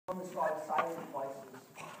is called Silent Voices.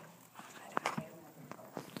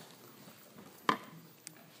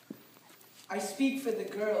 I speak for the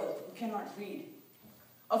girl who cannot read,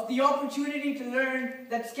 of the opportunity to learn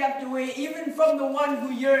that's kept away even from the one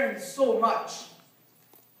who yearns so much.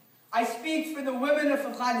 I speak for the women of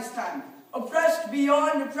Afghanistan, oppressed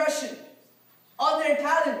beyond oppression. All their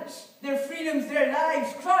talents, their freedoms, their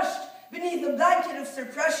lives crushed beneath a blanket of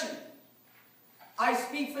suppression. I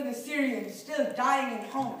speak for the Syrians still dying in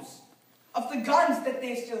homes, of the guns that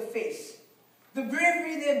they still face, the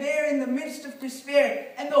bravery they bear in the midst of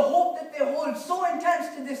despair, and the hope that they hold so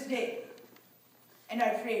intense to this day. And I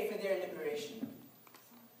pray for their liberation.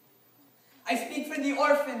 I speak for the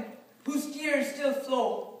orphan whose tears still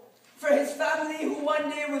flow, for his family who one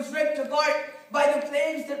day was ripped apart by the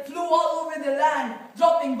planes that flew all over the land,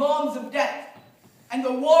 dropping bombs of death, and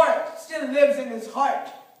the war still lives in his heart.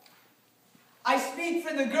 I speak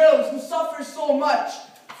for the girls who suffer so much,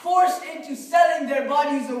 forced into selling their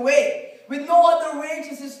bodies away, with no other way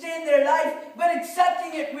to sustain their life but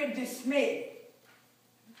accepting it with dismay.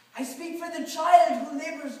 I speak for the child who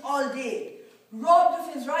labors all day, robbed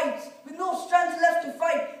of his rights, with no strength left to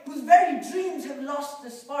fight, whose very dreams have lost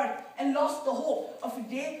the spark and lost the hope of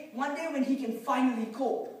one day when he can finally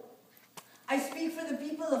cope. I speak for the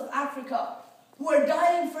people of Africa who are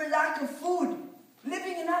dying for lack of food,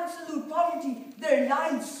 living in absolute poverty, their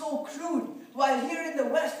lives so crude, while here in the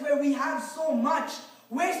West where we have so much,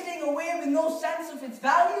 wasting away with no sense of its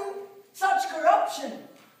value, such corruption.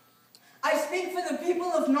 I speak for the people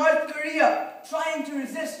of North Korea, trying to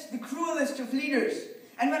resist the cruelest of leaders.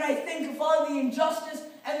 And when I think of all the injustice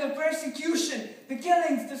and the persecution, the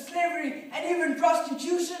killings, the slavery, and even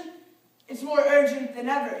prostitution, it's more urgent than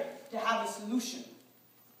ever to have a solution.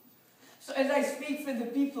 So as I speak for the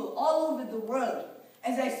people all over the world,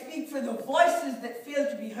 as I speak for the voices that fail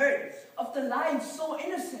to be heard, of the lives so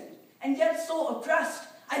innocent and yet so oppressed,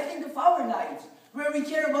 I think of our lives, where we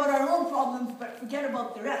care about our own problems but forget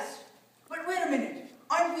about the rest. But wait a minute,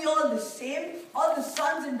 aren't we all the same? All the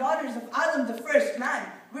sons and daughters of Adam, the first man.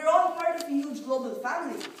 We're all part of a huge global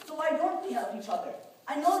family, so why don't we help each other?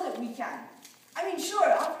 I know that we can. I mean, sure,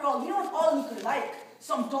 after all, we don't all look alike.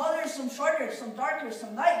 Some taller, some shorter, some darker,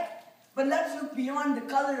 some light. But let's look beyond the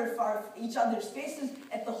color of each other's faces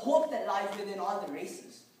at the hope that lies within all the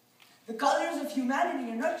races. The colors of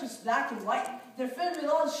humanity are not just black and white. They're filled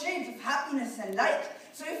with all shades of happiness and light.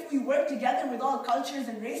 So if we work together with all cultures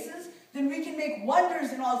and races, then we can make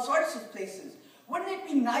wonders in all sorts of places. Wouldn't it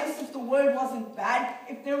be nice if the world wasn't bad,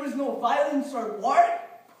 if there was no violence or war?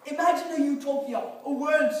 Imagine a utopia, a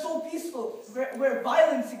world so peaceful where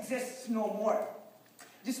violence exists no more.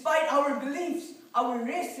 Despite our beliefs, our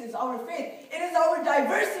races, our faith, it is our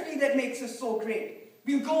diversity that makes us so great.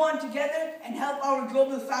 We'll go on together and help our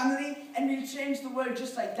global family, and we'll change the world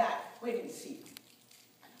just like that. Wait and see.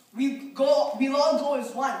 We'll all go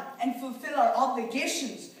as one and fulfill our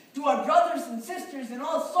obligations to our brothers and sisters in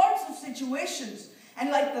all sorts of situations. And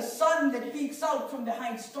like the sun that peeks out from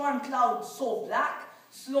behind storm clouds so black,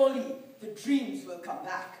 slowly the dreams will come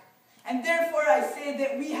back. And therefore I say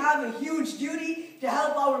that we have a huge duty to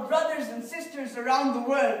help our brothers and sisters around the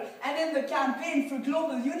world. And in the campaign for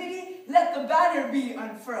global unity, let the banner be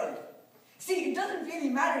unfurled. See, it doesn't really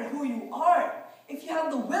matter who you are. If you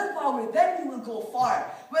have the willpower, then you will go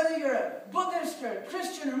far. Whether you're a Buddhist or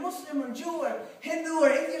Christian or Muslim or Jew or Hindu or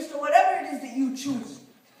atheist or whatever it is that you choose,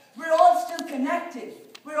 we're all still connected.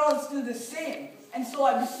 We're all still the same. And so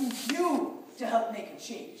I beseech you to help make a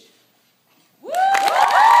change. Woo!